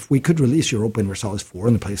mean, if we could release Europa Universalis 4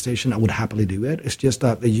 on the PlayStation, I would happily do it. It's just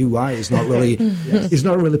that the UI is not really it's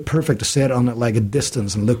not really perfect to sit on it like a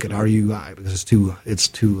distance and look at our UI because it's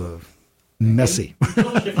too messy. You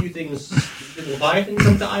launched a few things. Did Leviathan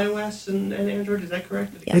come to iOS and Android? Is that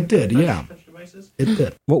correct? Yeah. It did, yeah. It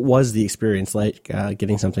did. What was the experience like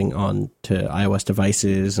getting something on to iOS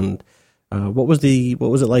devices, and what was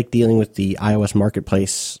it like dealing with the iOS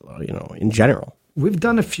marketplace, in general? We've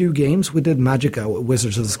done a few games. We did Magicka,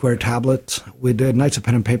 Wizards of the Square Tablet. We did Knights of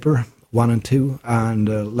Pen and Paper 1 and 2,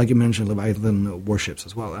 and like you mentioned, Leviathan Warships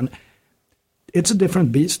as well. And it's a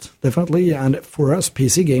different beast, definitely. And for us,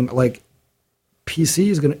 PC game, like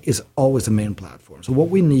PC is always the main platform. So what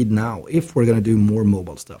we need now, if we're going to do more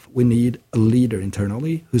mobile stuff, we need a leader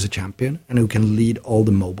internally who's a champion and who can lead all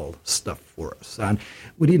the mobile stuff for us. And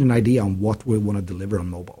we need an idea on what we want to deliver on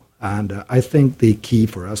mobile. And I think the key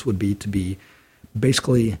for us would be to be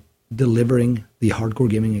basically delivering the hardcore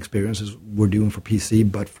gaming experiences we're doing for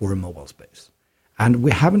PC, but for a mobile space. And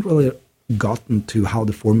we haven't really gotten to how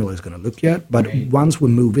the formula is going to look yet, but once we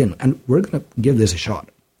move in, and we're going to give this a shot,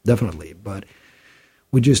 definitely, but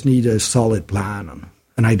we just need a solid plan and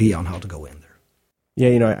an idea on how to go in there.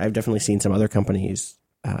 Yeah, I've definitely seen some other companies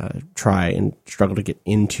try and struggle to get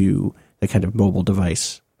into the kind of mobile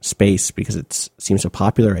device space because it seems so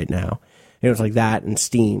popular right now. It's like that and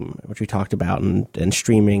Steam, which we talked about, and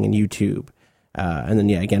streaming and YouTube. And then,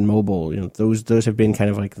 again, mobile. Those have been kind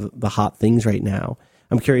of like the hot things right now.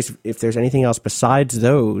 I'm curious if there's anything else besides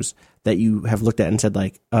those that you have looked at and said,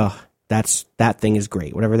 like, that thing is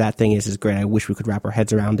great. Whatever that thing is great. I wish we could wrap our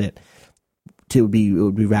heads around it. It would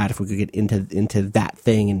be rad if we could get into that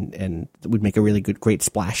thing and it would make a really great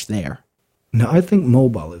splash there. No, I think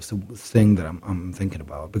mobile is the thing that I'm thinking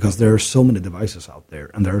about because there are so many devices out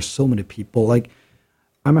there and there are so many people. Like,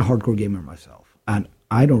 I'm a hardcore gamer myself, and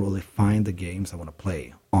I don't really find the games I want to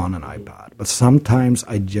play on an iPad. But sometimes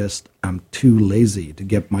I just am too lazy to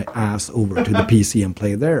get my ass over to the PC and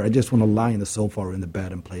play there. I just want to lie in the sofa or in the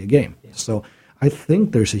bed and play a game. Yeah. So I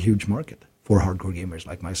think there's a huge market for hardcore gamers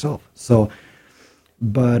like myself. So,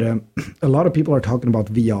 but a lot of people are talking about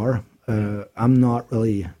VR. I'm not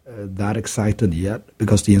really that excited yet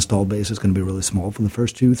because the install base is going to be really small for the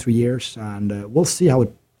first 2-3 years, and we'll see how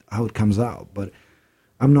it comes out. But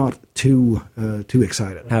I'm not too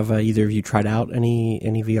excited. Have either of you tried out any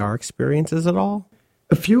VR experiences at all?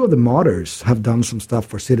 A few of the modders have done some stuff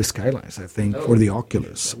for City Skylines, I think, for the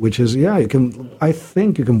Oculus, which is, I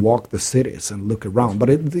think you can walk the cities and look around, but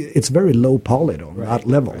it's very low poly on that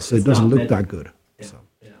level, so it doesn't look that good. Yeah. So.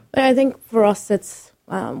 Yeah. But I think for us, it's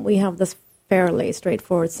we have this fairly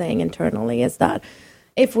straightforward saying internally is that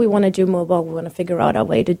if we want to do mobile, we want to figure out a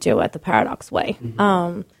way to do it the Paradox way.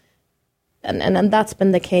 Mm-hmm. And that's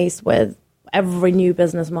been the case with every new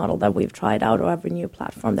business model that we've tried out or every new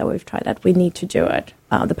platform that we've tried out, we need to do it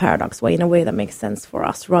the Paradox way, in a way that makes sense for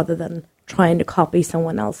us rather than trying to copy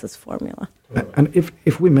someone else's formula. And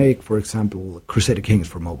if we make, for example, Crusader Kings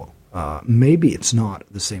for mobile, maybe it's not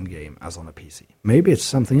the same game as on a PC. Maybe it's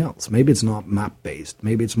something else. Maybe it's not map-based.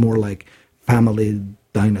 Maybe it's more like family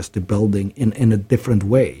dynasty building in a different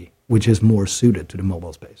way, which is more suited to the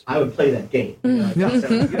mobile space. I would play that game. Zoomed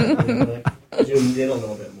in a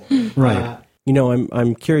little bit more. Right.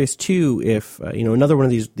 I'm curious too if another one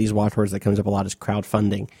of these watchwords that comes up a lot is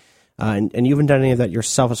crowdfunding, and you haven't done any of that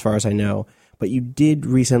yourself, as far as I know. But you did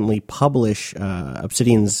recently publish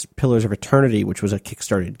Obsidian's Pillars of Eternity, which was a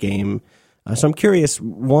Kickstarted game. So I'm curious,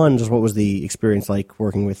 one, just what was the experience like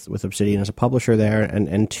working with Obsidian as a publisher there?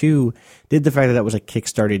 And two, did the fact that was a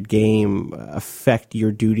Kickstarted game affect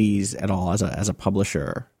your duties at all as a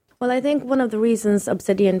publisher? Well, I think one of the reasons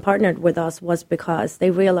Obsidian partnered with us was because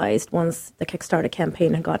they realized once the Kickstarter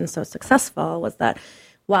campaign had gotten so successful was that,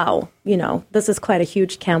 wow, this is quite a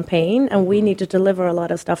huge campaign and we need to deliver a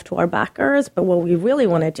lot of stuff to our backers. But what we really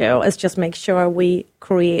want to do is just make sure we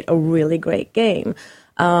create a really great game.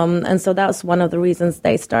 And so that's one of the reasons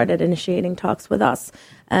they started initiating talks with us.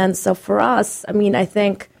 And so for us, I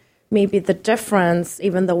think maybe the difference,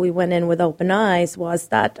 even though we went in with open eyes, was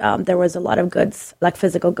that there was a lot of goods, like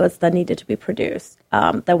physical goods, that needed to be produced,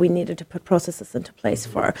 that we needed to put processes into place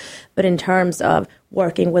for. But in terms of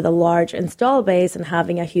working with a large install base and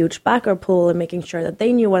having a huge backer pool and making sure that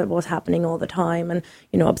they knew what was happening all the time, and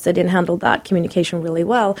Obsidian handled that communication really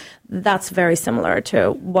well, that's very similar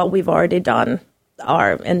to what we've already done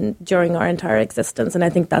during our entire existence. And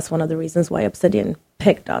I think that's one of the reasons why Obsidian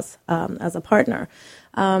picked us as a partner.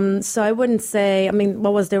 So I wouldn't say,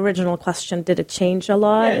 what was the original question? Did it change a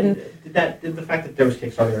lot? Yeah, did the fact that there was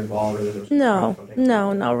Kickstarter involved? Or there was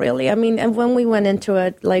No, not really. And when we went into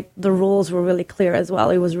it, the rules were really clear as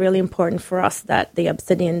well. It was really important for us that the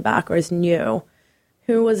Obsidian backers knew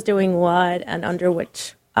who was doing what and under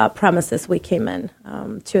which premises we came in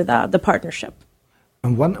to the partnership.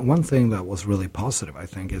 And one thing that was really positive, I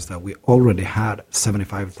think, is that we already had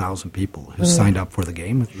 75,000 people who signed up for the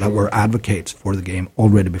game, that were advocates for the game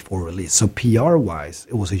already before release. So PR-wise,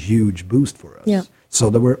 it was a huge boost for us. Yeah. So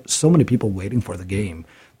there were so many people waiting for the game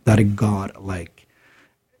that it got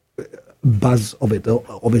buzz of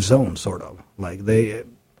its own, sort of.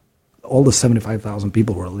 All the 75,000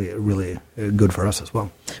 people were really good for us as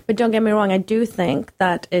well. But don't get me wrong, I do think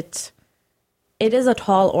that it is a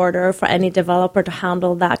tall order for any developer to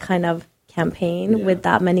handle that kind of campaign with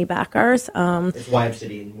that many backers. That's why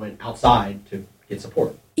Obsidian went outside to get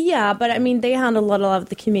support. Yeah, but they handle a lot of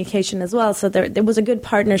the communication as well. So there was a good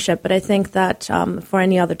partnership. But I think that for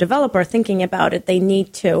any other developer thinking about it, they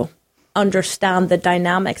need to understand the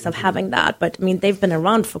dynamics of having that. But they've been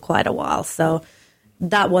around for quite a while. So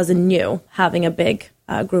that wasn't new, having a big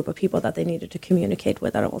group of people that they needed to communicate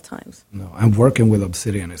with at all times. No, and working with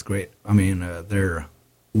Obsidian is great. They're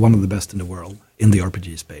one of the best in the world in the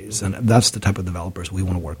RPG space, and that's the type of developers we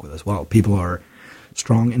want to work with as well. People are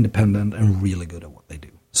strong, independent, and really good at what they do.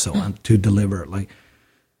 So, and to deliver,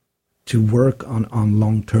 to work on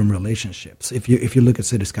long-term relationships. If you look at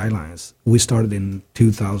City Skylines, we started in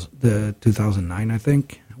 2009, I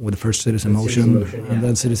think, with the first Citizen Motion, and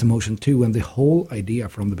then Citizen Motion 2, and the whole idea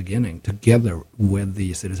from the beginning, together with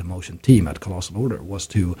the Citizen Motion team at Colossal Order, was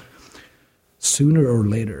to sooner or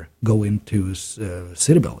later go into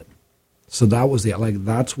city building. So that was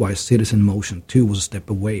that's why Citizen Motion 2 was a step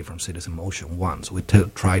away from Citizen Motion 1. So we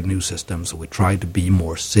tried new systems, so we tried to be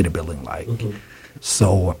more city building like. Mm-hmm.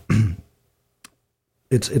 So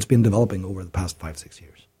it's been developing over the past 5-6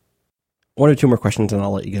 years. One or two more questions, and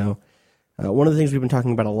I'll let you go. One of the things we've been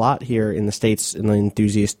talking about a lot here in the States in the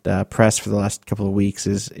enthusiast press for the last couple of weeks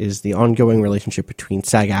is the ongoing relationship between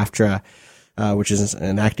SAG-AFTRA, which is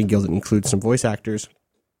an acting guild that includes some voice actors,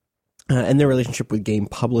 and their relationship with game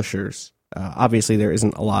publishers. Obviously, there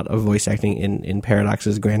isn't a lot of voice acting in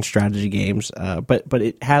Paradox's grand strategy games, but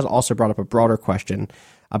it has also brought up a broader question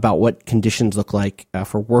about what conditions look like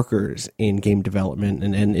for workers in game development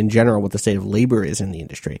and in general what the state of labor is in the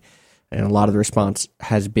industry. And a lot of the response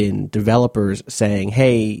has been developers saying,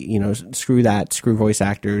 hey, screw that, screw voice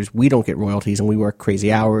actors. We don't get royalties and we work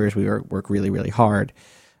crazy hours. We work really, really hard.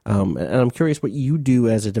 And I'm curious what you do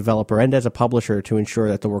as a developer and as a publisher to ensure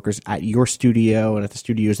that the workers at your studio and at the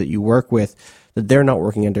studios that you work with, that they're not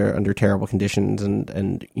working under terrible conditions.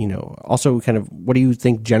 And also kind of what do you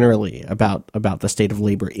think generally about the state of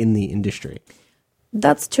labor in the industry?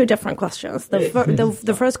 That's two different questions.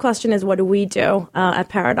 The first question is, what do we do at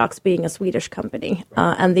Paradox, being a Swedish company?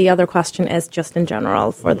 And the other question is just in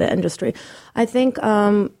general for the industry. I think,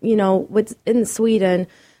 in Sweden,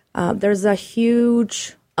 there's a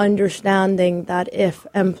huge understanding that if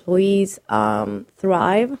employees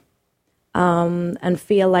thrive and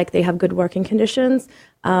feel like they have good working conditions,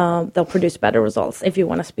 they'll produce better results, if you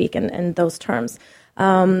want to speak in those terms.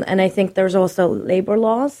 And I think there's also labor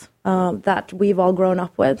laws that we've all grown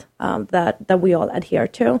up with, that we all adhere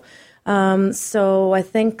to. So I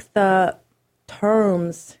think the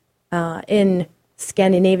terms in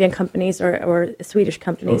Scandinavian companies or Swedish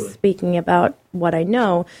companies, speaking about what I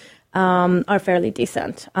know, are fairly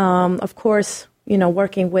decent. Of course,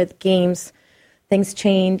 working with games, things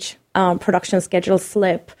change, production schedules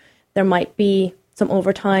slip. There might be some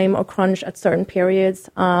overtime or crunch at certain periods,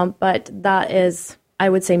 but that is, I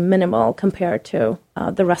would say, minimal compared to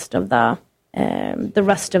the rest of the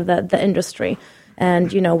industry.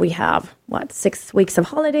 And we have 6 weeks of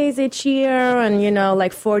holidays each year, and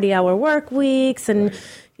 40-hour work weeks, and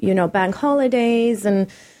bank holidays, and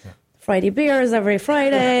Friday beers every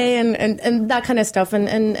Friday, and that kind of stuff.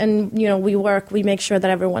 And we make sure that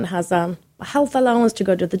everyone has a health allowance to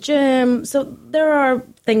go to the gym. So there are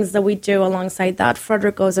things that we do alongside that.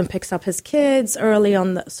 Frederick goes and picks up his kids early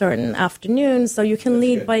on certain afternoons, so you can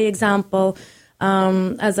lead by example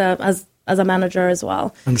as a manager as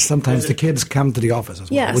well. And sometimes the kids come to the office as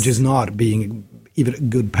well, yes. Which is not being even a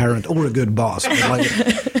good parent or a good boss.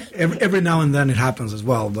 Every now and then it happens as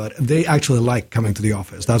well, but they actually like coming to the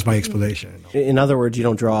office. That's my explanation. In other words, you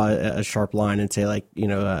don't draw a sharp line and say,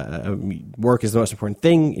 work is the most important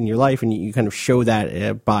thing in your life, and you kind of show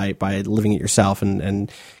that by living it yourself, and kind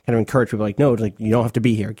of encourage people you don't have to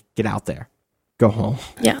be here. Get out there. Go home.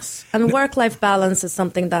 Yes. And work-life balance is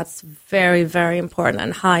something that's very, very important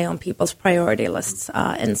and high on people's priority lists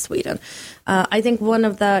in Sweden. I think one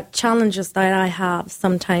of the challenges that I have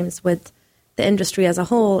sometimes with the industry as a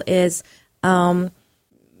whole is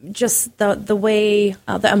just the way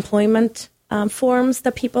the employment forms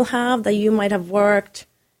that people have, that you might have worked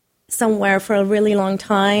somewhere for a really long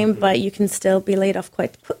time, but you can still be laid off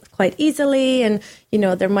quite easily. And,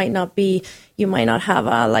 there might not be, you might not have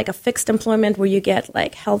a fixed employment where you get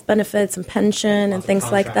health benefits and pension and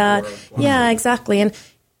things like that. Yeah, exactly. And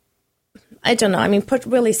I don't know. I mean, put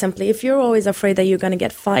really simply, if you're always afraid that you're going to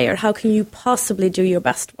get fired, how can you possibly do your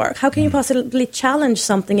best work? How can you possibly challenge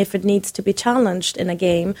something if it needs to be challenged in a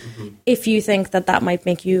game, if you think that might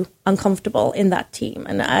make you uncomfortable in that team?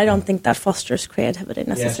 And I don't think that fosters creativity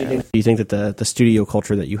necessarily. Do you think that the studio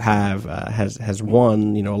culture that you have has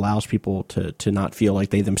one, allows people to not feel like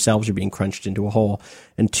they themselves are being crunched into a hole,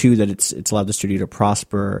 and two, that it's allowed the studio to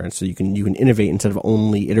prosper, and so you can innovate instead of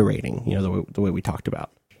only iterating, the way we talked about?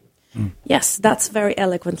 Yes, that's very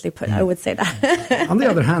eloquently put. I would say that. On the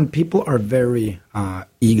other hand, people are very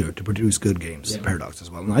eager to produce good games, Paradox as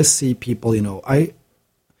well. And I see people,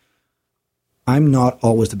 I'm not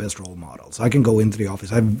always the best role model. So I can go into the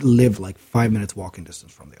office. I live 5 minutes walking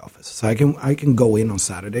distance from the office. So I can go in on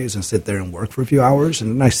Saturdays and sit there and work for a few hours, and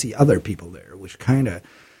then I see other people there, which kind of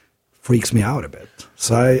freaks me out a bit.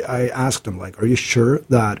 So I asked them, are you sure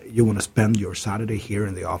that you want to spend your Saturday here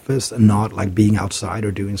in the office and not being outside or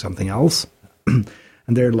doing something else? And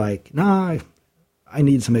they're like, nah, I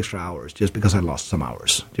need some extra hours just because I lost some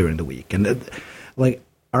hours during the week. And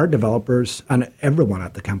our developers and everyone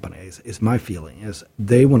at the company is my feeling is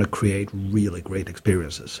they want to create really great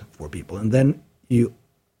experiences for people. And then you,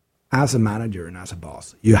 as a manager and as a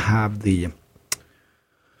boss, you have you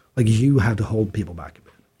have to hold people back a bit.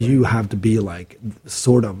 You have to be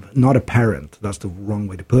sort of, not a parent, that's the wrong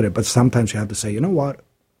way to put it, but sometimes you have to say, you know what,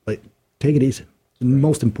 take it easy. The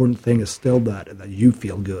most important thing is still that you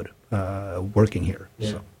feel good working here.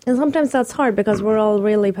 Yeah. So. And sometimes that's hard because we're all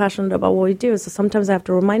really passionate about what we do. So sometimes I have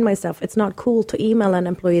to remind myself it's not cool to email an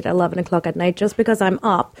employee at 11 o'clock at night just because I'm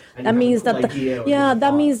up. That means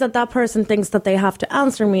that person thinks that they have to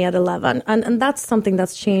answer me at 11. And that's something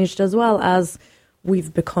that's changed as well as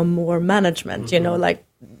we've become more management,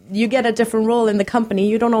 you get a different role in the company.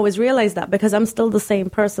 You don't always realize that because I'm still the same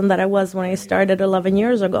person that I was when I started 11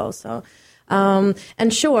 years ago. So,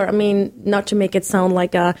 and sure, I mean, not to make it sound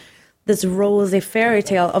like this rosy fairy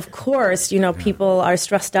tale. Of course, people are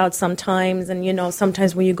stressed out sometimes, and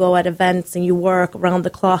sometimes when you go at events and you work around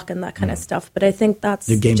the clock and that kind of stuff. But I think that's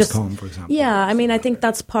your Gamescom, for example. Yeah, I mean, I think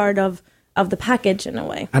that's part of the package in a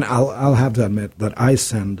way. And I'll have to admit that I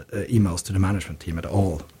send emails to the management team at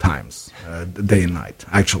all times, day and night.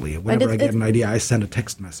 Actually, whenever I get an idea, I send a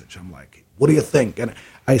text message. I'm like, what do you think? And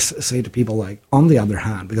I say to people on the other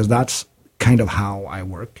hand, because that's kind of how I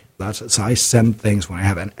work. So I send things when I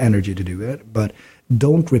have an energy to do it, but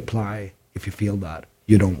don't reply if you feel that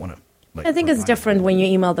you don't want to. Like, I think it's different when you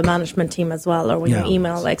email the management team as well, or when you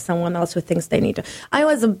email like someone else who thinks they need to.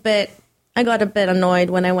 I got a bit annoyed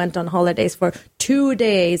when I went on holidays for 2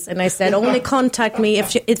 days, and I said, only contact me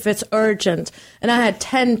if it's urgent. And I had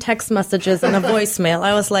 10 text messages and a voicemail.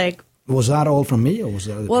 I was like... Was that all from me, or was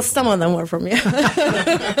that... Well, some of them were from you.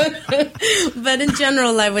 But in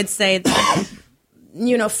general, I would say that,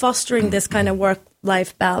 fostering this kind of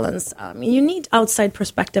work-life balance, you need outside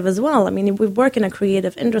perspective as well. I mean, we work in a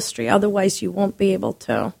creative industry. Otherwise, you won't be able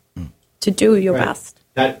to do your best.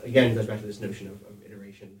 That, again, goes back to this notion of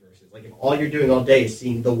iteration versus, like, if all you're doing all day is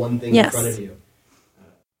seeing the one thing in front of you.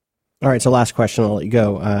 All right, so last question, I'll let you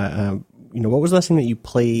go. What was the last thing that you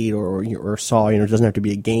played or saw? It doesn't have to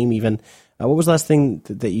be a game even. What was the last thing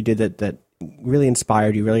that you did that really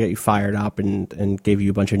inspired you, really got you fired up and gave you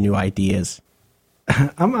a bunch of new ideas?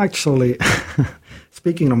 I'm actually,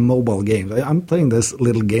 speaking of mobile games, I'm playing this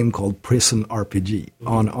little game called Prison RPG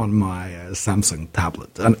on my Samsung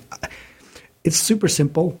tablet. And it's super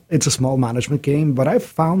simple. It's a small management game, but I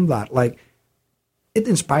found that, like, it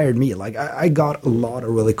inspired me. Like, I got a lot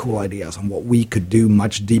of really cool ideas on what we could do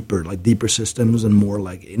much deeper, like deeper systems and more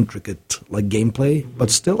like intricate like gameplay. But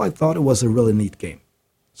still, I thought it was a really neat game.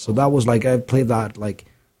 So that was like, I played that like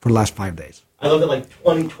for the last 5 days. I love that,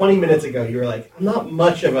 like 20 minutes ago, you were like, I'm not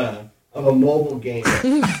much of a mobile game.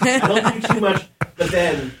 I don't do too much, but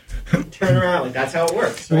then turn around, like that's how it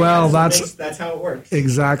works. Right? Well, that's how it works.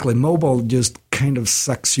 Exactly. Mobile just kind of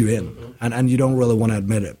sucks you in, and you don't really want to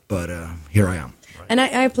admit it, but here I am. And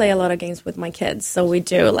I play a lot of games with my kids. So we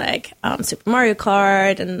do like Super Mario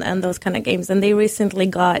Kart and those kind of games. And they recently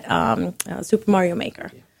got Super Mario Maker.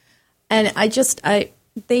 Yeah. And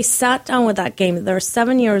they sat down with that game. They're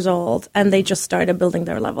 7 years old and they just started building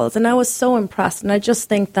their levels. And I was so impressed. And I just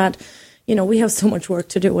think that, we have so much work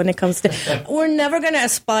to do when it comes to, we're never going to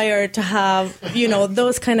aspire to have,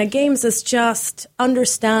 those kind of games. It's just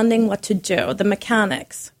understanding what to do. The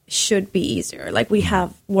mechanics should be easier. Like we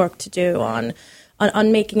have work to do on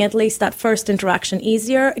making at least that first interaction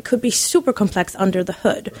easier. It could be super complex under the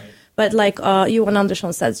hood. Right. But like Johan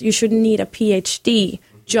Andersson says, you shouldn't need a PhD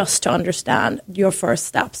just to understand your first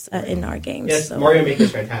steps in our games. Yes, so. Mario Maker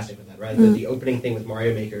is fantastic with that, right? The opening thing with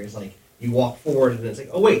Mario Maker is like, you walk forward and it's like,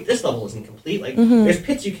 oh wait, this level isn't complete. Like, there's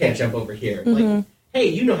pits you can't jump over here. Like, hey,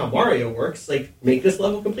 you know how Mario works. Like, make this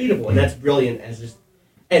level completable. And that's brilliant.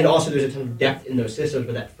 And also there's a ton of depth in those systems,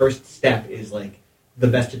 but that first step is like, the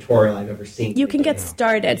best tutorial I've ever seen. You can get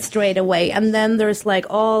started straight away, and then there's like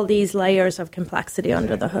all these layers of complexity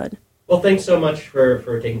under the hood. Well, thanks so much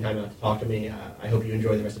for taking time out to talk to me. I hope you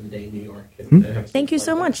enjoy the rest of the day in New York. Thank you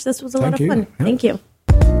so much. This was a lot of fun. Yeah. Thank you.